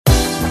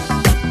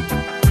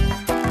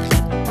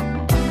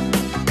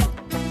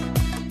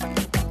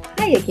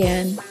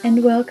again,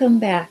 and welcome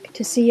back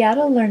to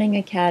Seattle Learning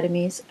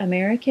Academy's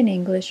American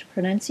English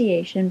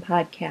Pronunciation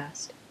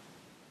Podcast.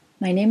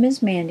 My name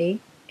is Mandy,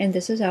 and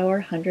this is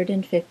our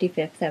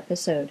 155th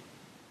episode.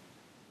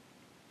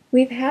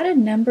 We've had a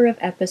number of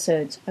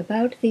episodes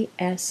about the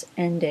S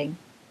ending,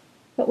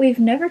 but we've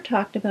never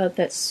talked about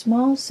that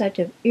small set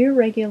of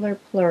irregular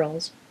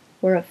plurals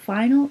where a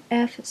final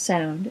F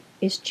sound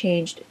is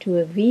changed to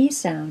a V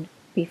sound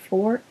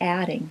before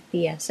adding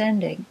the S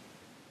ending.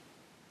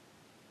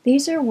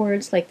 These are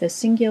words like the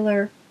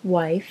singular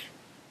wife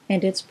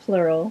and its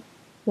plural,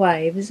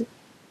 wives,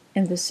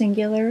 and the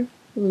singular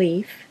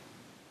leaf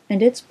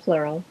and its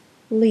plural,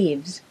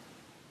 leaves.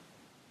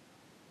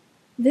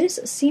 This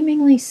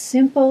seemingly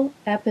simple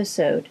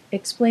episode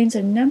explains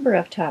a number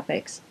of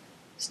topics,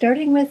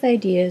 starting with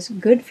ideas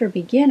good for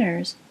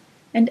beginners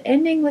and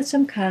ending with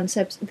some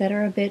concepts that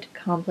are a bit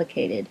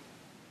complicated.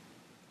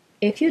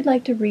 If you'd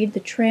like to read the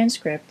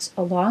transcripts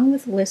along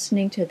with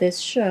listening to this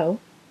show,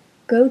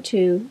 go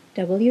to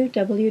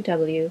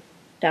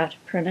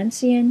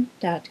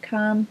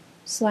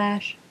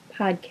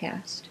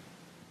www.pronuncian.com/podcast.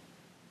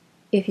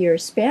 If you're a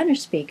Spanish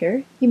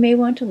speaker, you may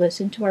want to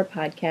listen to our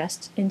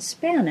podcasts in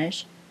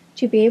Spanish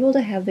to be able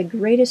to have the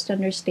greatest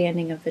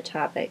understanding of the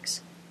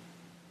topics.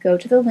 Go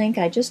to the link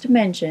I just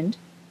mentioned,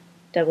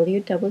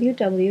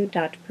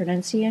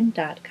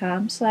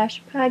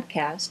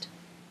 www.pronuncian.com/podcast,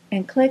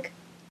 and click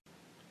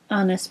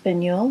on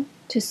Espanol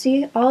to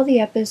see all the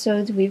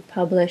episodes we've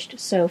published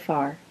so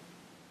far.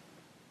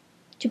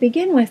 To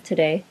begin with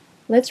today,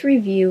 let's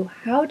review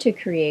how to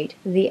create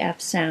the F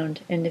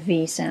sound and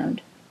V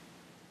sound.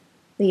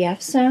 The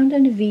F sound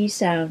and V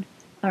sound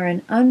are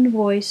an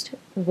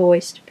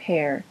unvoiced-voiced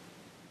pair.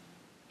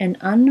 An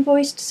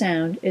unvoiced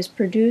sound is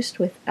produced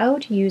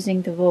without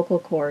using the vocal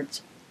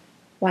cords,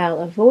 while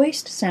a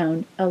voiced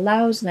sound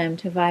allows them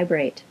to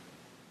vibrate.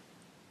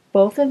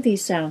 Both of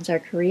these sounds are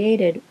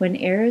created when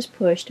air is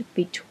pushed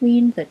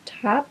between the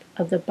top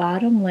of the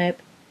bottom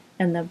lip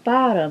and the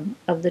bottom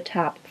of the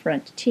top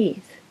front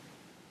teeth.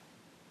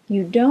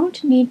 You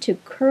don't need to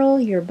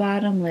curl your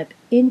bottom lip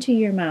into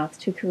your mouth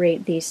to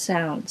create these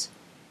sounds.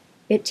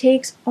 It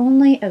takes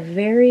only a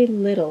very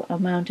little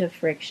amount of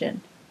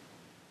friction.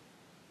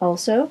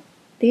 Also,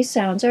 these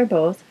sounds are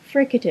both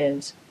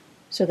fricatives,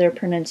 so their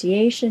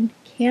pronunciation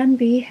can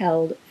be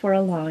held for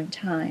a long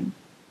time.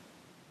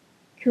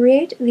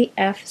 Create the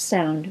F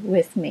sound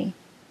with me.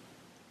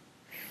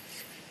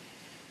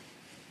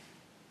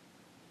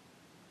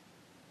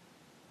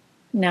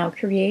 Now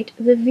create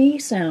the V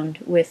sound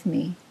with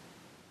me.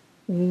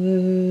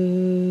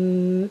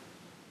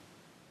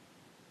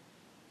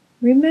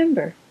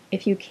 Remember,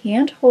 if you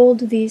can't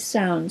hold these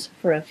sounds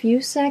for a few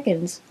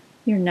seconds,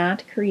 you're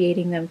not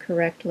creating them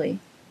correctly.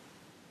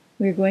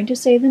 We're going to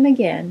say them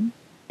again,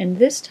 and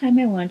this time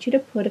I want you to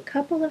put a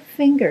couple of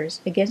fingers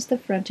against the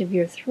front of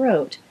your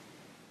throat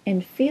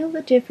and feel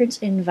the difference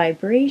in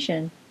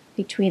vibration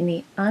between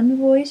the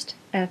unvoiced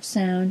F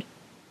sound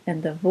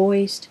and the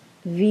voiced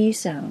V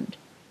sound.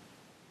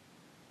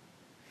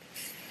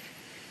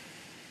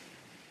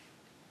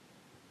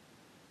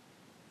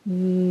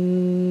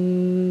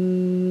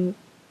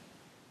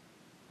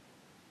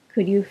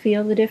 Could you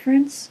feel the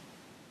difference?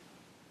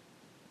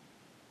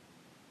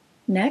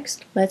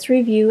 Next, let's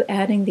review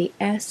adding the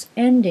S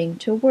ending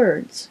to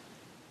words.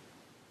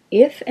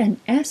 If an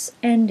S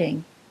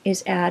ending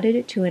is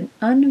added to an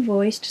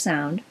unvoiced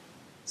sound,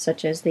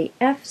 such as the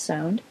F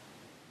sound,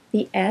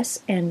 the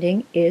S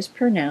ending is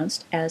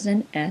pronounced as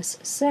an S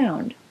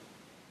sound.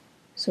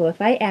 So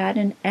if I add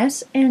an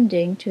S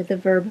ending to the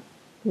verb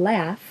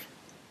laugh,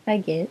 I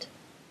get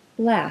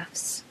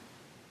laughs.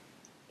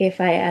 If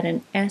I add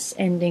an S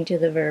ending to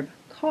the verb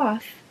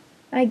cough,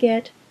 I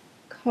get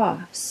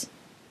coughs.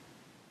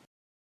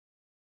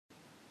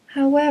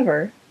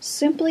 However,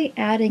 simply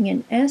adding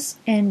an S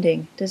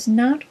ending does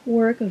not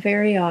work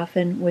very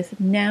often with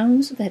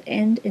nouns that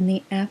end in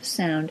the F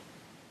sound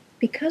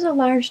because a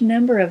large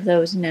number of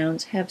those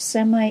nouns have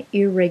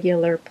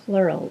semi-irregular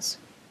plurals.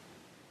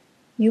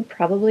 You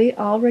probably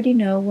already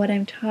know what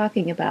I'm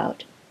talking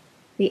about.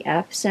 The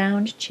F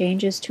sound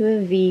changes to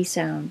a V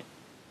sound,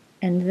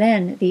 and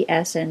then the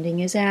S ending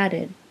is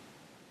added.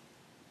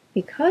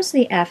 Because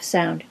the F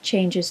sound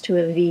changes to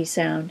a V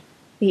sound,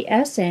 the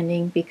S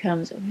ending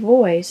becomes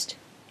voiced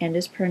and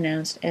is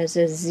pronounced as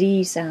a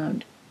Z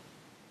sound.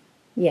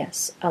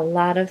 Yes, a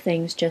lot of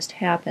things just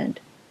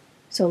happened.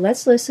 So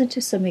let's listen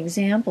to some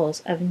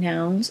examples of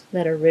nouns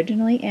that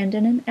originally end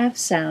in an F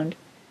sound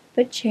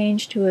but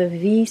change to a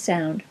V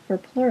sound for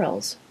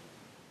plurals.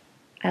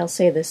 I'll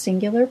say the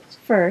singular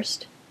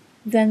first,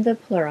 then the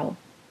plural.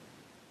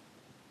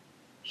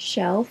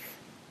 Shelf,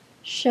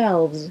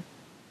 shelves.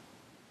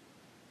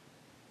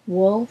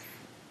 Wolf,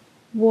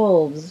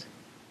 wolves.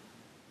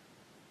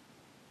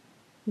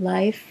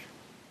 Life,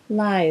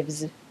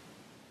 lives.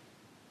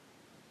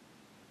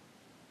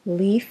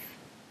 Leaf,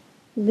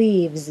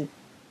 leaves.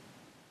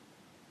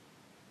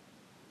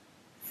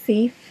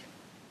 Thief,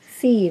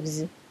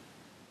 thieves.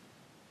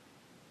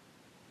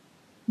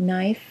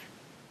 Knife,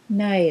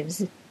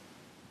 knives.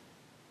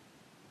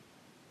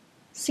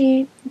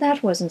 See,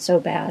 that wasn't so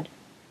bad.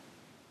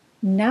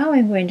 Now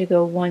I'm going to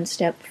go one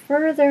step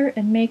further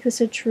and make this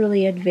a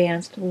truly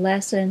advanced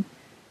lesson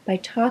by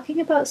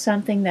talking about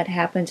something that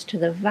happens to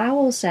the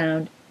vowel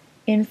sound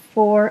in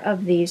 4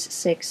 of these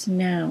 6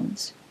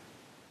 nouns.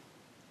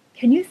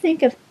 Can you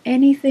think of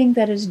anything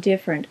that is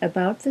different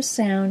about the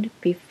sound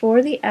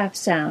before the F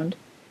sound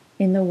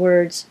in the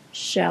words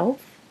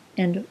shelf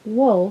and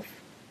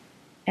wolf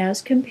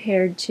as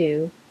compared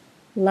to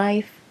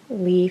life,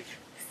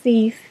 leaf,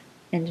 thief,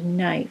 and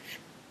knife?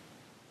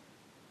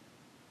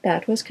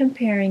 That was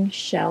comparing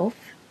shelf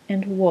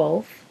and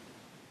wolf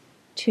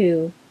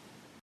to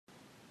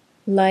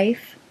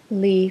life,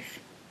 leaf,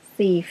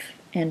 thief,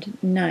 and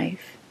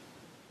knife.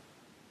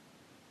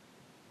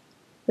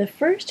 The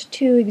first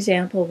 2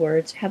 example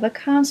words have a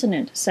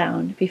consonant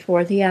sound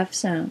before the F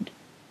sound,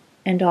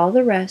 and all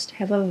the rest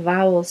have a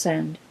vowel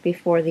sound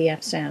before the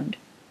F sound.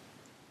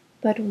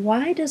 But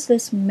why does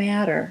this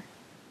matter?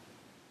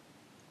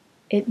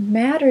 It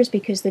matters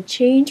because the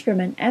change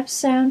from an F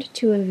sound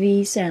to a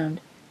V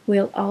sound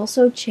will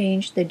also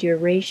change the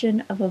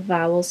duration of a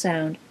vowel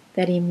sound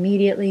that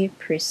immediately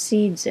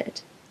precedes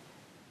it.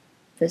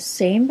 The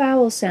same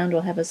vowel sound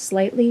will have a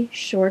slightly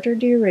shorter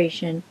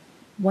duration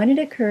when it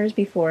occurs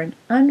before an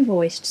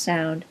unvoiced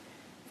sound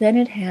than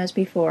it has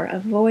before a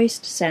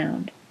voiced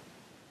sound.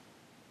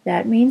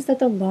 That means that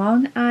the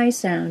long I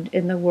sound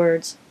in the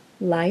words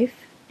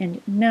life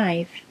and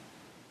knife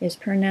is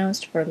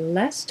pronounced for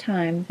less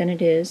time than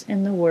it is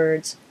in the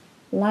words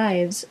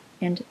lives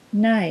and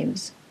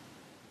knives.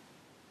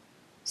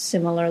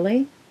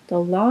 Similarly, the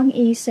long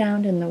E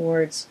sound in the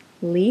words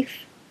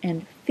leaf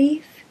and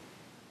thief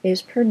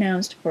is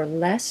pronounced for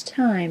less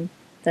time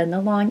than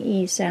the long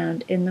E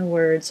sound in the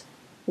words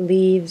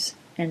leaves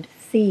and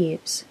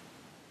thieves.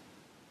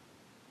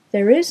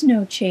 There is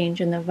no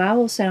change in the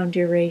vowel sound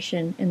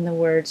duration in the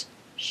words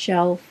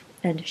shelf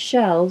and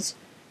shelves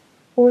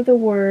or the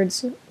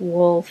words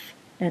wolf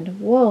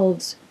and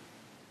wolves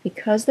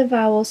because the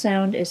vowel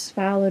sound is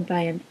followed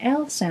by an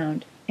L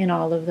sound in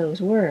all of those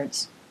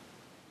words.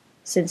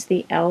 Since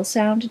the L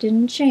sound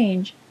didn't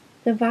change,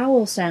 the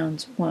vowel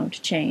sounds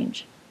won't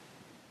change.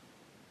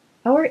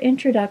 Our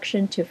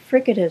Introduction to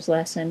Fricatives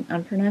lesson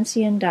on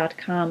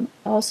Pronuncian.com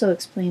also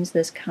explains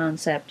this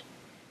concept,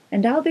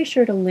 and I'll be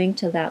sure to link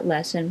to that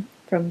lesson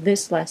from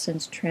this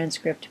lesson's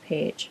transcript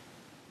page.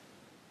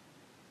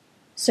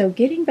 So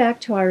getting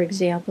back to our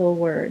example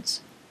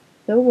words,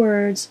 the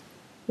words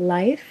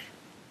life,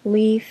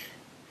 leaf,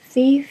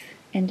 thief,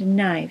 and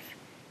knife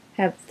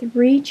have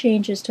 3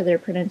 changes to their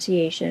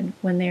pronunciation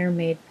when they are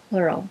made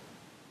plural.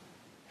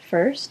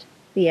 First,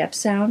 the F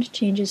sound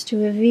changes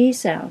to a V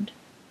sound.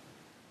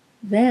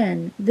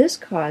 Then, this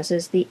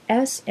causes the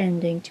S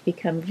ending to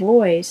become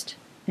voiced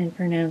and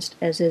pronounced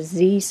as a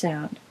Z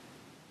sound.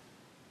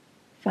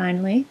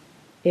 Finally,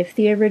 if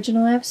the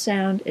original F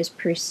sound is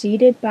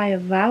preceded by a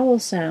vowel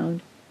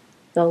sound,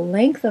 the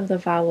length of the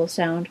vowel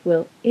sound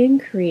will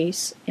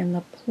increase in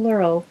the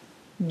plural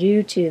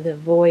due to the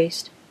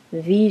voiced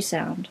V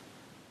sound.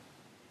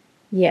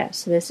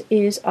 Yes, this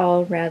is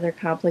all rather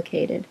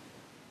complicated,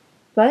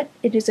 but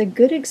it is a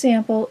good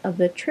example of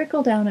the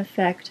trickle-down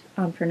effect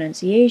on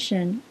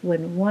pronunciation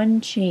when one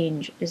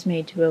change is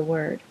made to a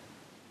word.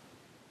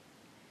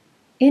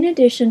 In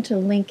addition to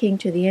linking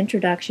to the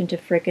Introduction to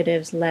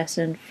Fricatives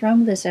lesson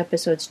from this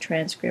episode's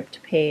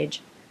transcript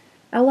page,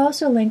 I'll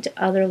also link to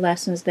other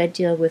lessons that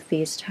deal with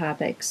these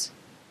topics.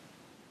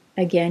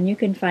 Again, you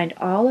can find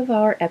all of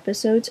our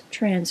episodes'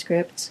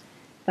 transcripts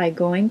by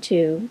going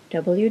to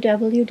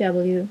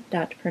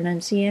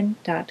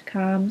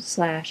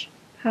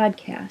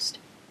www.pronuncian.com/podcast.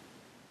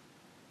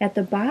 At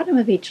the bottom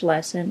of each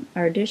lesson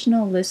are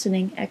additional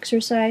listening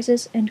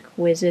exercises and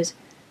quizzes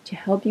to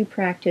help you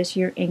practice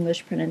your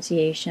English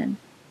pronunciation.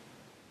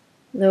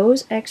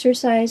 Those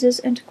exercises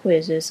and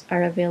quizzes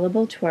are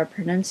available to our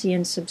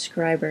Pronuncian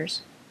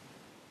subscribers.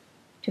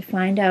 To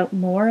find out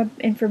more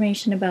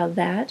information about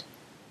that,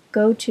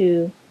 go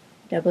to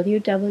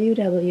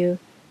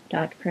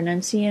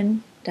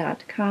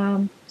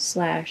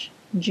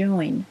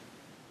www.pronuncian.com/join.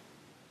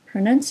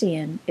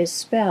 Pronuncian is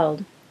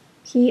spelled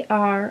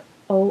Pronuncian.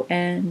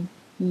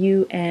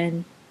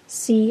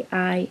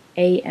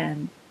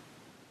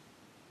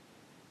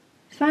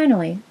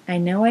 Finally, I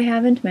know I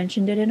haven't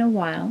mentioned it in a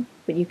while,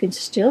 but you can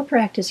still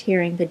practice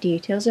hearing the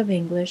details of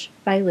English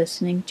by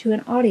listening to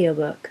an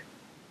audiobook.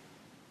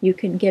 You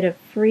can get a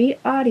free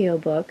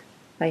audiobook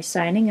by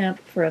signing up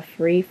for a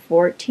free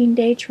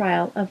 14-day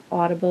trial of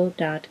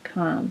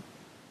audible.com.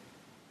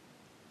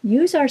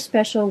 Use our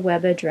special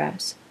web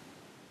address,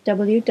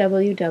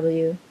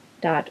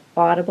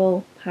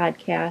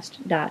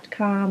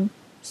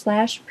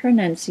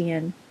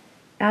 www.audiblepodcast.com/pronuncian,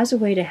 as a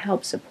way to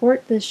help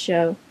support this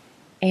show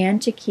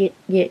and to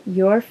get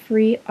your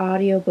free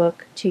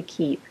audiobook to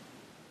keep.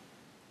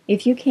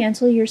 If you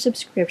cancel your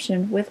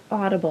subscription with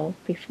Audible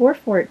before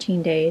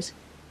 14 days,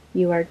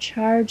 you are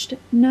charged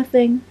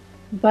nothing,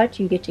 but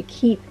you get to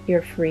keep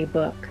your free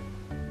book.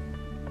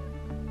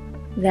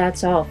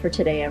 That's all for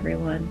today,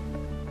 everyone.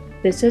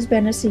 This has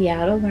been a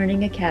Seattle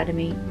Learning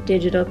Academy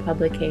digital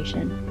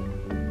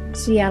publication.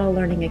 Seattle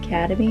Learning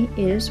Academy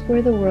is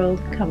where the world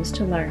comes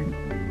to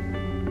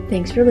learn.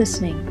 Thanks for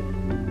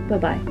listening.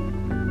 Bye-bye.